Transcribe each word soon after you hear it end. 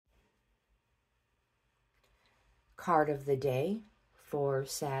Card of the day for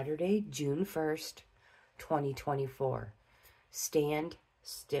Saturday, June 1st, 2024. Stand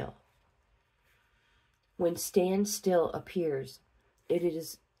still. When stand still appears, it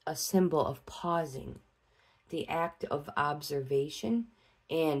is a symbol of pausing, the act of observation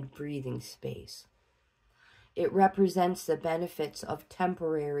and breathing space. It represents the benefits of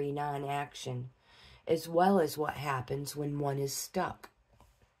temporary non-action, as well as what happens when one is stuck.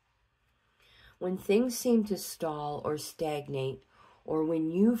 When things seem to stall or stagnate, or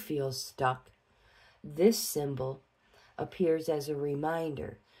when you feel stuck, this symbol appears as a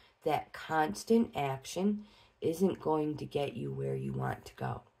reminder that constant action isn't going to get you where you want to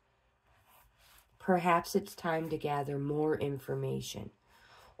go. Perhaps it's time to gather more information,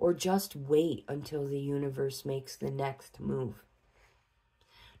 or just wait until the universe makes the next move.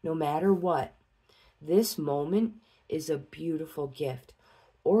 No matter what, this moment is a beautiful gift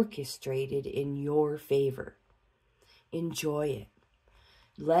orchestrated in your favor. Enjoy it.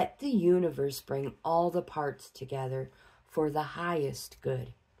 Let the universe bring all the parts together for the highest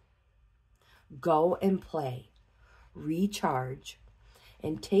good. Go and play, recharge,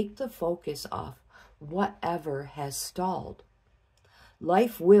 and take the focus off whatever has stalled.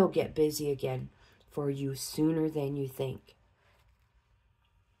 Life will get busy again for you sooner than you think.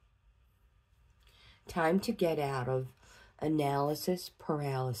 Time to get out of analysis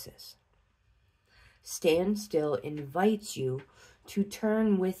paralysis. Stand still invites you to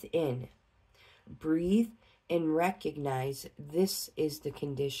turn within. Breathe and recognize this is the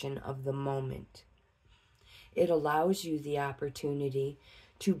condition of the moment. It allows you the opportunity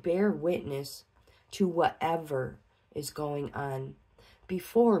to bear witness to whatever is going on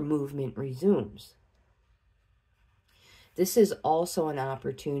before movement resumes. This is also an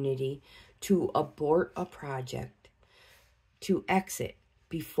opportunity to abort a project, to exit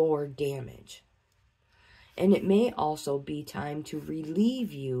before damage. And it may also be time to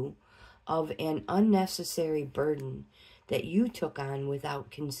relieve you of an unnecessary burden that you took on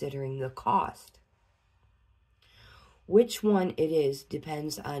without considering the cost. Which one it is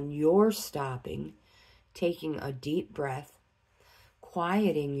depends on your stopping, taking a deep breath,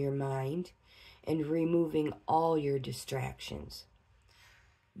 quieting your mind, and removing all your distractions.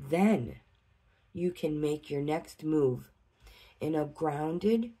 Then you can make your next move in a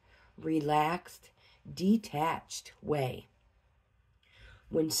grounded, relaxed, detached way.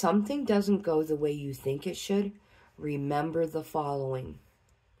 When something doesn't go the way you think it should, remember the following.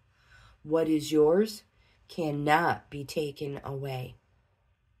 What is yours cannot be taken away.